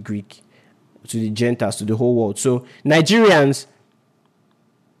and the Greek, to the Gentiles, to the whole world. So Nigerians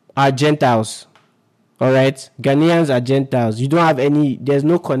are Gentiles. All right, Ghanaians are Gentiles. You don't have there's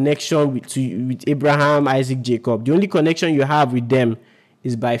no connection with Abraham, Isaac, Jacob. The only connection you have with them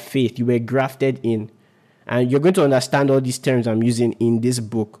is by faith. You were grafted in. And you're going to understand all these terms I'm using in this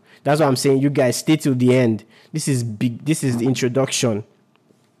book. That's why I'm saying, you guys, stay till the end. This is big. This is the introduction.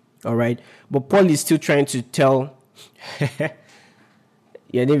 All right. But Paul is still trying to tell,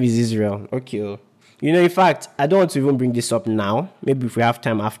 your name is Israel. Okay. In fact, I don't want to even bring this up now. Maybe if we have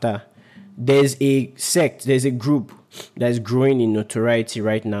time after. There's a sect, there's a group that is growing in notoriety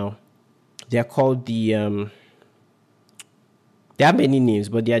right now. They're called they have many names,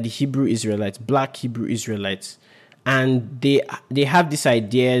 but they are the Hebrew Israelites, Black Hebrew Israelites. And they have this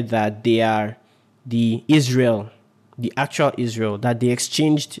idea that they are the Israel, the actual Israel, that they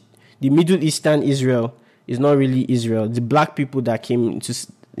exchanged. The Middle Eastern Israel is not really Israel. The black people that came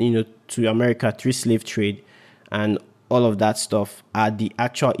to America through slave trade and all of that stuff are the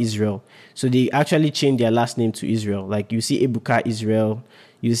actual Israel. So they actually changed their last name to Israel. Like you see Ebuka Israel,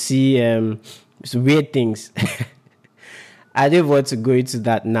 you see some weird things. I don't want to go into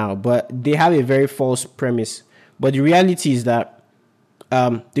that now, but they have a very false premise. But the reality is that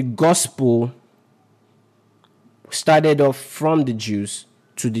the gospel started off from the Jews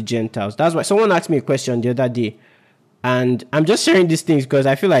to the Gentiles. That's why someone asked me a question the other day, and I'm just sharing these things because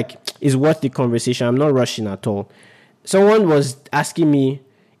I feel like it's worth the conversation. I'm not rushing at all. Someone was asking me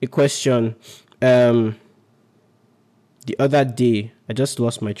a question the other day. I just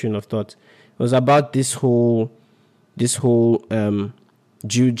lost my train of thought. It was about this whole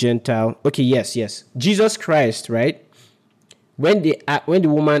Jew Gentile. Okay, yes. Jesus Christ, right? when the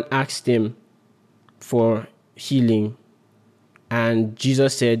woman asked him for healing, and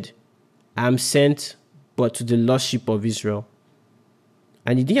Jesus said, "I'm sent but to the lost sheep of Israel,"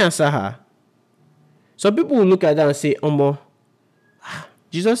 and he didn't answer her. Some people will look at that and say, "Omo,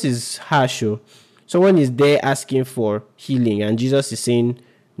 Jesus is harsh." Someone is there asking for healing, and Jesus is saying,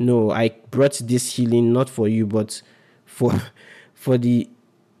 "No, I brought this healing not for you, but for the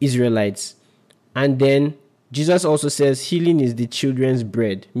Israelites." And then Jesus also says healing is the children's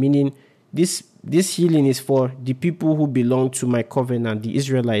bread, meaning this healing is for the people who belong to my covenant, the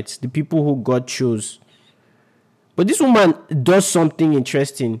Israelites, the people who God chose. But this woman does something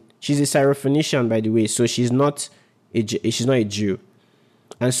interesting. She's a Syrophoenician, by the way, so she's not a Jew.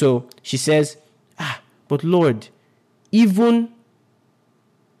 And so she says, but Lord, even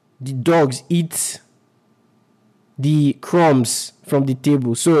the dogs eat the crumbs from the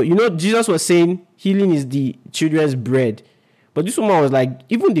table. So, Jesus was saying healing is the children's bread. But this woman was like,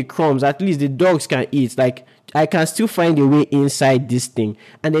 even the crumbs, at least the dogs can eat. Like, I can still find a way inside this thing.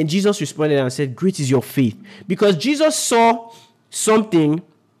 And then Jesus responded and said, great is your faith. Because Jesus saw something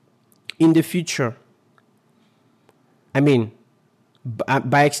in the future. I mean,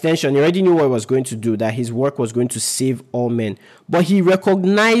 by extension, he already knew what he was going to do, that his work was going to save all men. But he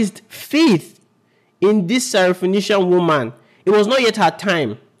recognized faith in this Syrophoenician woman. It was not yet her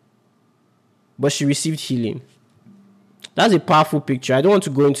time, but she received healing. That's a powerful picture. I don't want to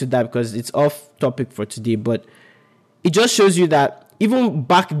go into that because it's off topic for today, but it just shows you that even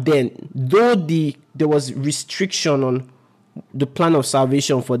back then, though there was restriction on the plan of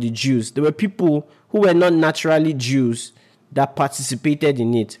salvation for the Jews, there were people who were not naturally Jews that participated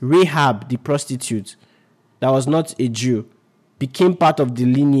in it. Rahab, the prostitute, that was not a Jew, became part of the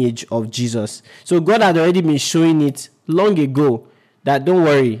lineage of Jesus. So God had already been showing it long ago that don't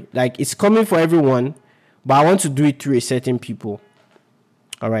worry, like it's coming for everyone, but I want to do it through a certain people.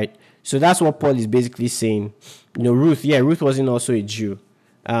 All right. So that's what Paul is basically saying. Ruth wasn't also a Jew.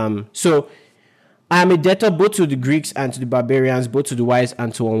 So I am a debtor both to the Greeks and to the barbarians, both to the wise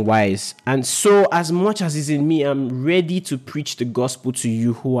and to unwise. And so as much as is in me, I'm ready to preach the gospel to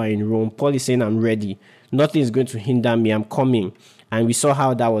you who are in Rome. Paul is saying I'm ready. Nothing is going to hinder me. I'm coming. And we saw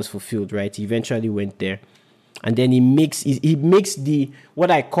how that was fulfilled, right? He eventually went there. And then he makes the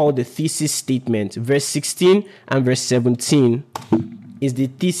what I call the thesis statement. Verse 16 and verse 17 is the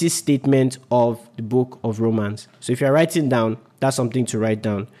thesis statement of the book of Romans. So if you're writing down, that's something to write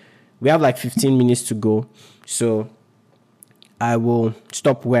down. We have like 15 minutes to go. So I will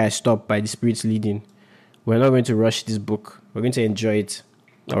stop where I stop by the Spirit's leading. We're not going to rush this book. We're going to enjoy it.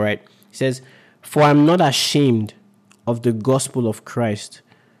 All right. It says, "For I'm not ashamed of the gospel of Christ,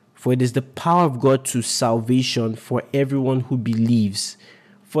 for it is the power of God to salvation for everyone who believes,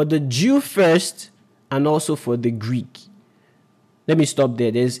 for the Jew first and also for the Greek." Let me stop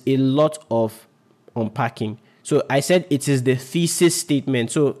there. There's a lot of unpacking. So I said it is the thesis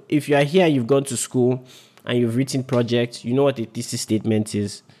statement. So if you are here, you've gone to school and you've written projects, you know what a thesis statement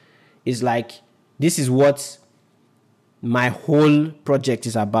is. It's like, this is what my whole project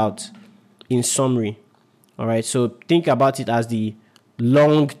is about in summary. All right. So think about it as the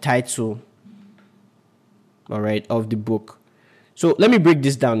long title, all right, of the book. So let me break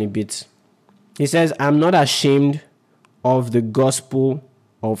this down a bit. He says, "I'm not ashamed of the gospel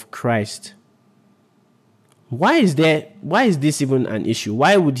of Christ." Why is this even an issue?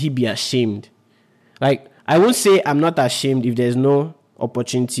 Why would he be ashamed? Like, I won't say I'm not ashamed if there's no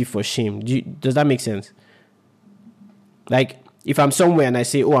opportunity for shame. Does that make sense? Like, if I'm somewhere and I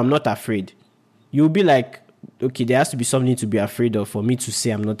say, "Oh, I'm not afraid," you'll be like, okay, there has to be something to be afraid of for me to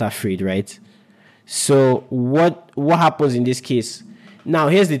say I'm not afraid, right? So what happens in this case? Now,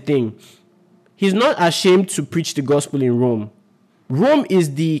 here's the thing. He's not ashamed to preach the gospel in Rome. Rome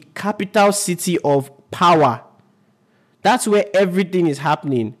is the capital city of power. That's where everything is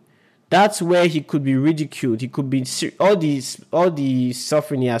happening. That's where he could be ridiculed. He could be all the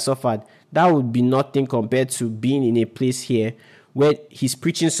suffering he has suffered. That would be nothing compared to being in a place here where he's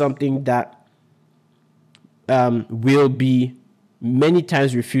preaching something that will be many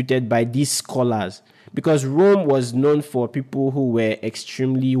times refuted by these scholars, because Rome was known for people who were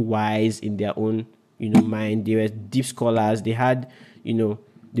extremely wise in their own, mind. They were deep scholars. They had,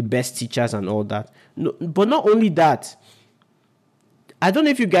 the best teachers and all that. No, but not only that, I don't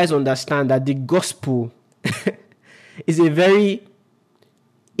know if you guys understand that the gospel is a very,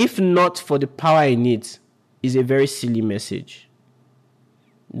 if not for the power in it, is a very silly message.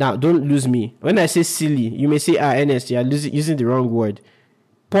 Now, don't lose me. When I say silly, you may say, Ernest, you're using the wrong word.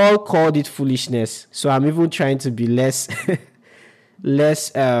 Paul called it foolishness. So I'm even trying to be less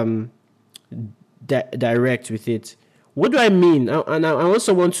direct with it. What do I mean? And I want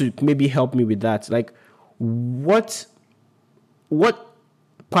someone to maybe help me with that. Like, what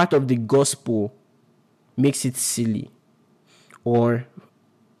part of the gospel makes it silly? Or,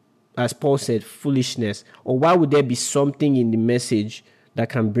 as Paul said, foolishness? Or why would there be something in the message that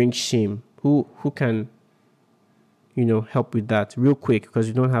can bring shame? Who can, help with that real quick, because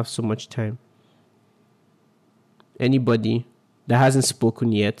we don't have so much time. Anybody that hasn't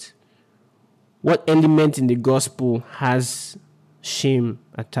spoken yet? What element in the gospel has shame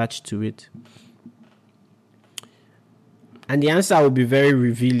attached to it? And the answer will be very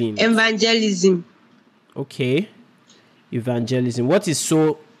revealing. Evangelism. Okay. Evangelism. What is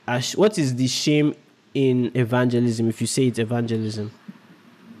the shame in evangelism, if you say it's evangelism?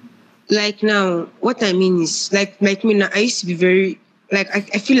 Like now, what I mean is, like me now, I used to be very, like,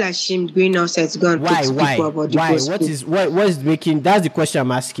 I feel ashamed going outside to go and talk to people about the gospel. What is making, that's the question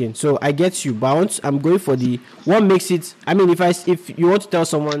I'm asking. So I get you, but I'm going for what makes it, I mean, if you want to tell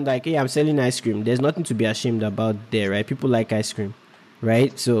someone like, hey, I'm selling ice cream, there's nothing to be ashamed about there, right? People like ice cream,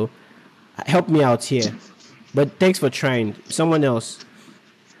 right? So help me out here. But thanks for trying. Someone else.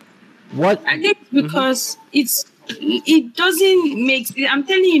 What? I think because it doesn't make, I'm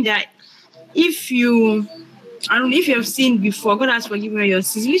telling you that if you have sinned before, God has forgiven you your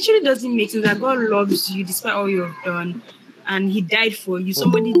sins. It literally doesn't make sense that God loves you despite all you have done, and He died for you.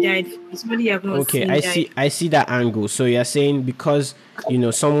 Somebody died for you. Somebody you have not seen. Okay, I see that angle. So you're saying because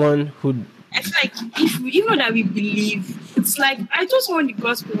someone who. It's like even that we believe, it's like I told someone the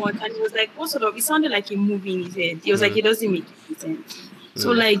gospel once, and it was like, what sort of? It sounded like a movie in his head. He was like, it doesn't make sense.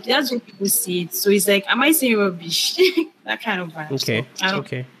 So like that's what people see it. So it's like, am I saying rubbish? That kind of vibe. Okay. So,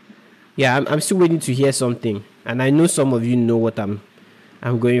 okay. Yeah, I'm still waiting to hear something, and I know some of you know what I'm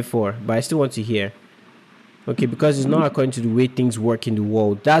going for, but I still want to hear. Okay, because it's not according to the way things work in the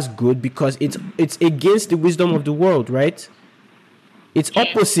world. That's good because it's against the wisdom of the world, right? It's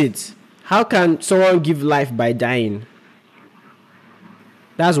opposite. How can someone give life by dying?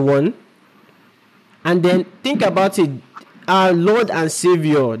 That's one. And then think about it. Our Lord and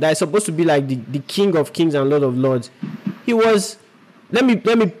Savior, that is supposed to be like the King of Kings and Lord of Lords, He was, let me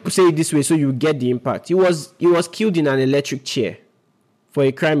say it this way so you get the impact. He was killed in an electric chair for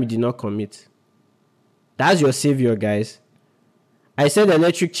a crime He did not commit. That's your Savior, guys. I said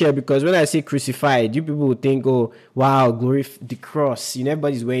electric chair because when I say crucified, you people will think, oh, wow, glory, the cross.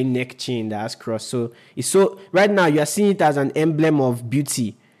 Everybody's wearing neck chain that has cross. So right now you are seeing it as an emblem of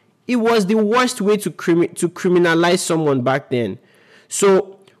beauty. It was the worst way to criminalize someone back then.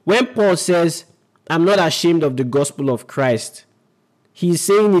 So when Paul says, I'm not ashamed of the gospel of Christ, he's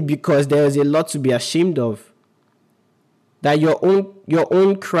saying it because there is a lot to be ashamed of. That your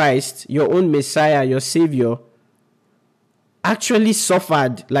own Christ, your own Messiah, your Savior, actually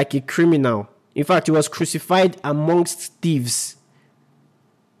suffered like a criminal. In fact, He was crucified amongst thieves.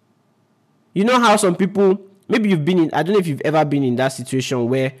 You know how some people, maybe you've been in, I don't know if you've ever been in that situation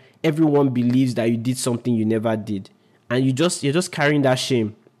where everyone believes that you did something you never did, and you're just carrying that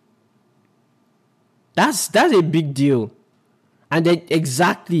shame. That's a big deal. And then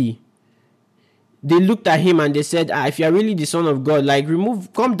exactly, they looked at Him and they said, if you're really the Son of God, like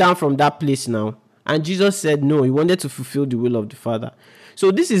come down from that place now. And Jesus said no, He wanted to fulfill the will of the Father.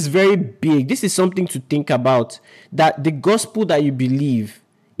 So this is very big. This is something to think about, that the gospel that you believe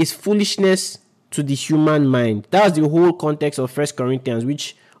is foolishness to the human mind. That's the whole context of 1 Corinthians,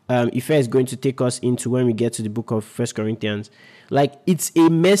 which Ife is going to take us into when we get to the book of 1 Corinthians. Like, it's a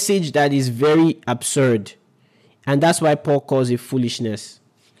message that is very absurd. And that's why Paul calls it foolishness.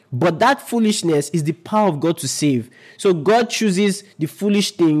 But that foolishness is the power of God to save. So God chooses the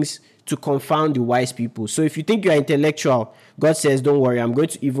foolish things to confound the wise people. So if you think you are intellectual, God says, don't worry, I'm going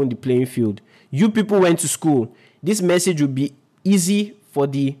to even the playing field. You people went to school. This message will be easy for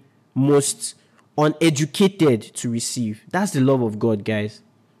the most uneducated to receive. That's the love of God, guys.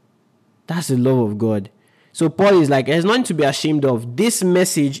 That's the love of God. So Paul is like, there's nothing to be ashamed of. This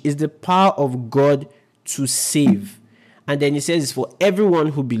message is the power of God to save. And then he says it's for everyone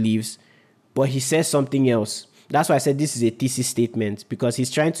who believes, but he says something else. That's why I said this is a thesis statement, because he's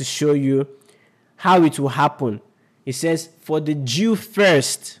trying to show you how it will happen. He says, for the Jew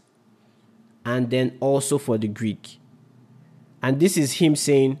first, and then also for the Greek. And this is him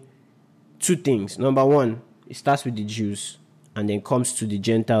saying two things. Number one, it starts with the Jews and then comes to the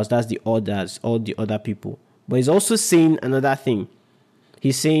Gentiles. That's the others, all the other people. But he's also saying another thing.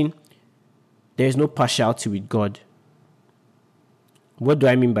 He's saying there's no partiality with God. What do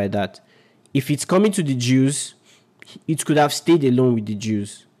I mean by that? If it's coming to the Jews, it could have stayed alone with the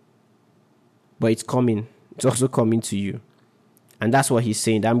Jews. But it's coming. It's also coming to you. And that's what he's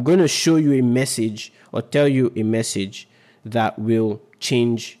saying. I'm going to show you a message or tell you a message that will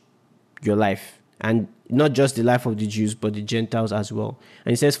change your life. And not just the life of the Jews, but the Gentiles as well.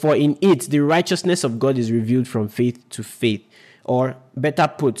 And he says, for in it, the righteousness of God is revealed from faith to faith. Or better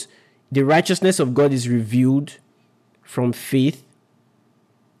put, the righteousness of God is revealed from faith,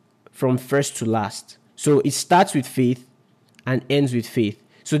 from first to last. So it starts with faith and ends with faith.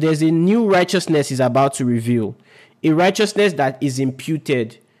 So there's a new righteousness he's about to reveal. A righteousness that is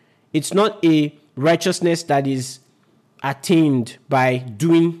imputed. It's not a righteousness that is attained by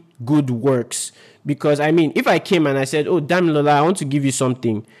doing good works. Because, I mean, if I came and I said, oh, Damilola, I want to give you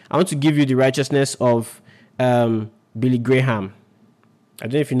something. I want to give you the righteousness of Billy Graham. I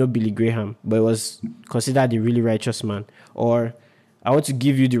don't know if you know Billy Graham, but he was considered a really righteous man. Or I want to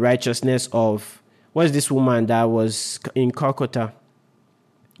give you the righteousness of, what's this woman that was in Calcutta?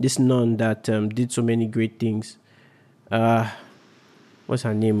 This nun that did so many great things. What's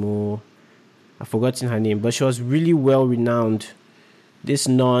her name? Oh, I've forgotten her name, but she was really well renowned. This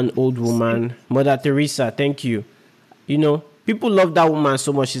nun, old woman, Mother Teresa. Thank you. You know, people love that woman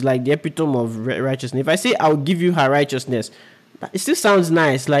so much. She's like the epitome of righteousness. If I say I'll give you her righteousness, it still sounds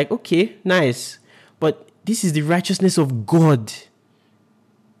nice. Like, okay, nice. But this is the righteousness of God.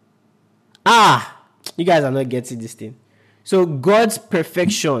 You guys are not getting this thing. So God's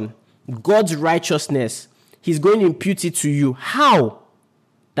perfection, God's righteousness, he's going to impute it to you. How?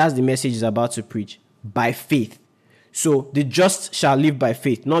 That's the message he's about to preach. By faith. So the just shall live by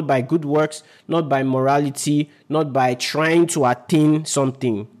faith, not by good works, not by morality, not by trying to attain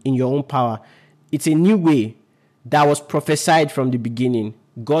something in your own power. It's a new way that was prophesied from the beginning.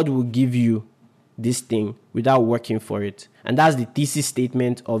 God will give you this thing without working for it. And that's the thesis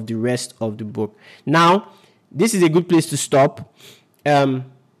statement of the rest of the book. Now, this is a good place to stop. I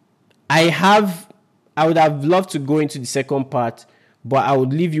would have loved to go into the second part, but I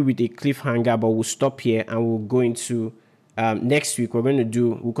would leave you with a cliffhanger, but we'll stop here and we'll go into next week.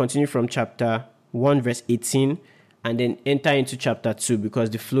 We'll continue from chapter 1, verse 18, and then enter into chapter 2 because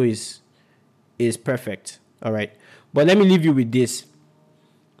the flow is perfect. All right. But let me leave you with this.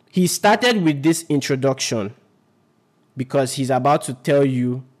 He started with this introduction because he's about to tell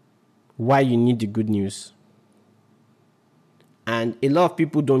you why you need the good news. And a lot of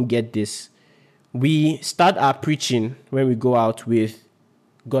people don't get this. We start our preaching when we go out with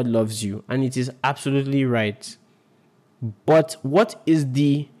God loves you, and it is absolutely right. But what is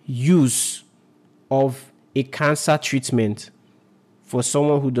the use of a cancer treatment for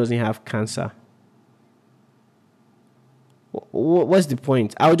someone who doesn't have cancer? What's the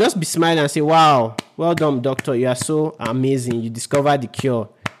point? I would just be smiling and say, wow, well done, doctor. You are so amazing. You discovered the cure.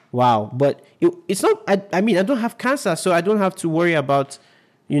 Wow. But it's not, I don't have cancer, so I don't have to worry about,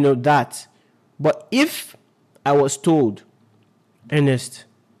 that. But if I was told, Ernest,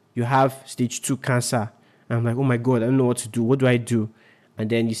 you have stage 2 cancer, and I'm like, oh my God, I don't know what to do. What do I do? And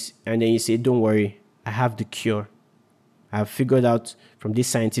then you say, don't worry, I have the cure. I've figured out from this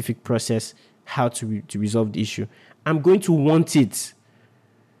scientific process how to resolve the issue. I'm going to want it.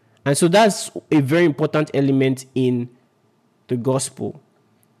 And so that's a very important element in the gospel,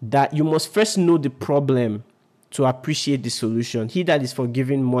 that you must first know the problem to appreciate the solution. He that is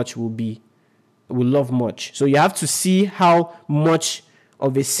forgiven much will love much. So you have to see how much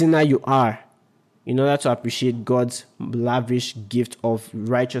of a sinner you are in order to appreciate God's lavish gift of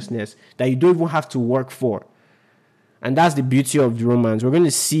righteousness that you don't even have to work for. And that's the beauty of the Romans. We're going to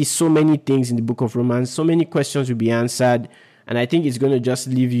see so many things in the book of Romans. So many questions will be answered. And I think it's going to just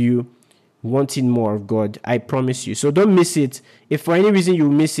leave you wanting more of God. I promise you. So don't miss it. If for any reason you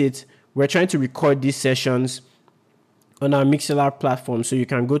miss it, we're trying to record these sessions on our Mixlr platform. So you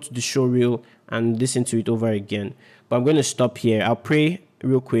can go to the show reel and listen to it over again. But I'm going to stop here. I'll pray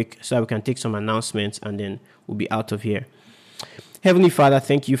real quick so that we can take some announcements and then we'll be out of here. Heavenly Father,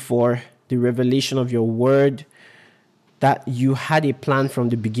 thank you for the revelation of your word, that you had a plan from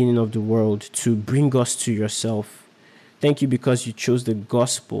the beginning of the world to bring us to yourself. Thank you because you chose the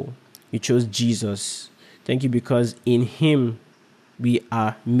gospel. You chose Jesus. Thank you because in him we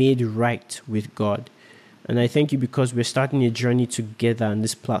are made right with God. And I thank you because we're starting a journey together on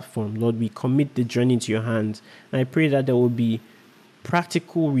this platform. Lord, we commit the journey into your hands. And I pray that there will be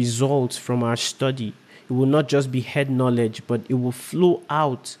practical results from our study. It will not just be head knowledge, but it will flow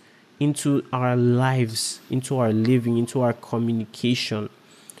out into our lives, into our living, into our communication.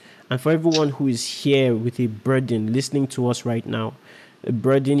 And for everyone who is here with a burden, listening to us right now, a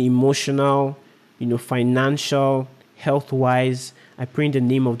burden, emotional, financial, health-wise, I pray in the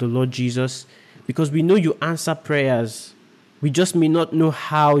name of the Lord Jesus, because we know you answer prayers. We just may not know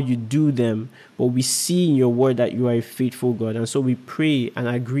how you do them, but we see in your word that you are a faithful God. And so we pray and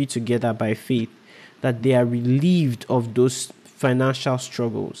agree together by faith that they are relieved of those financial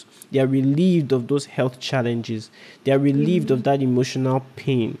struggles. They are relieved of those health challenges. They are relieved of that emotional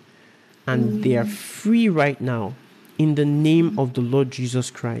pain. And they are free right now in the name of the Lord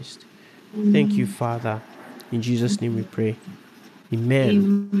Jesus Christ. Thank you, Father. In Jesus' name we pray.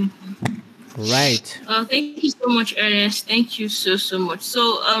 Amen. All right. Thank you so much, Ernest. Thank you so much.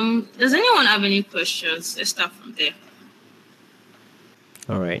 So, does anyone have any questions? Let's start from there.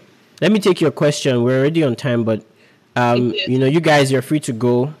 All right. Let me take your question. We're already on time, but you guys, you're free to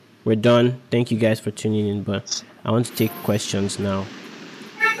go. We're done. Thank you guys for tuning in, but I want to take questions now.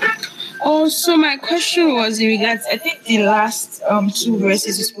 Oh, so my question was in regards, I think the last two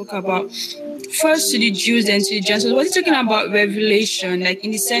verses we spoke about, first to the Jews and to the Gentiles. Was he talking about revelation, like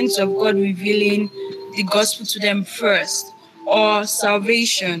in the sense of God revealing the gospel to them first, or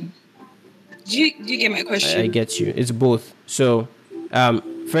salvation? Do you get my question? I get you. It's both. So,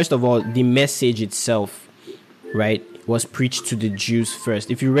 first of all, the message itself, right, was preached to the Jews first.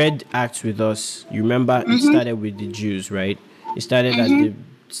 If you read Acts with us, you remember it started with the Jews, right? It started at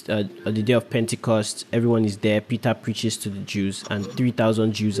the day of Pentecost. Everyone is there. Peter preaches to the Jews, and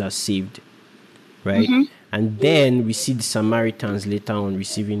 3,000 Jews are saved, right? And then we see the Samaritans later on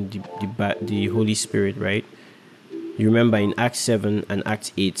receiving the Holy Spirit, right? You remember in Acts 7 and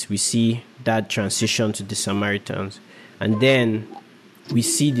Acts 8, we see that transition to the Samaritans. And then we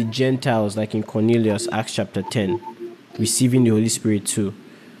see the Gentiles, like in Cornelius, Acts chapter 10, receiving the Holy Spirit too.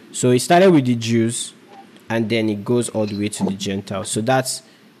 So it started with the Jews, and then it goes all the way to the Gentiles. So that's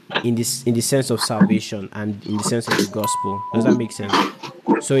in the sense of salvation and in the sense of the gospel. Does that make sense?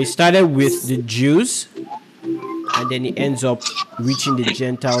 So it started with the Jews, and then it ends up reaching the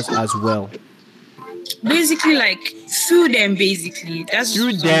Gentiles as well. Basically, like through them, basically. That's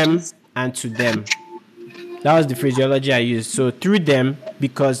through them and to them. That was the phraseology I used. So through them,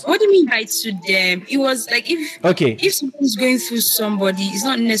 because... What do you mean by to them? It was like if someone's going through somebody, it's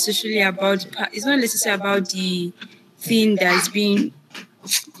not necessarily about the thing that's being...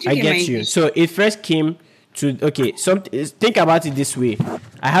 I get you. So it first came to... Okay, think about it this way.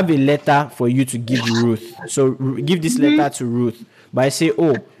 I have a letter for you to give Ruth. So give this letter to Ruth. But I say,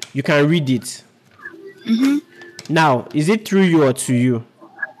 oh, you can read it. Now, is it through you or to you?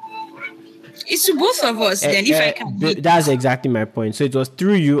 It's to both of us then, if I can. That's exactly my point. So it was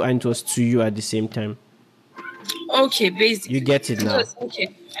through you and it was to you at the same time. Okay, basically. You get it now.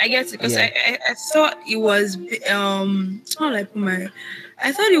 Okay, I get it. Because I thought it was, how do I put my...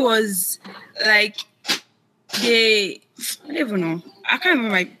 I thought it was like I don't even know. I can't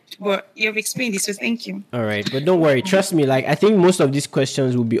remember but you've explained this, so thank you. All right, but don't worry. Trust me, like I think most of these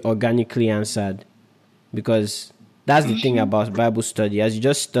questions will be organically answered because that's the thing about Bible study. As you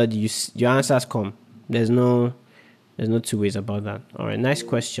just study, your answers come. There's no two ways about that. All right, nice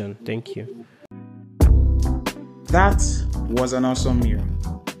question. Thank you. That was an awesome meal.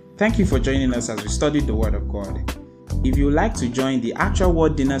 Thank you for joining us as we studied the Word of God. If you would like to join the actual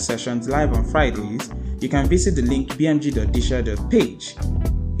Word Dinner sessions live on Fridays, you can visit the link bmg.disha.page.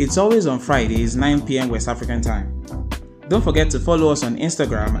 It's always on Fridays, 9 p.m. West African time. Don't forget to follow us on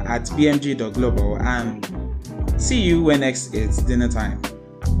Instagram at bmg.global and see you when next it's dinner time.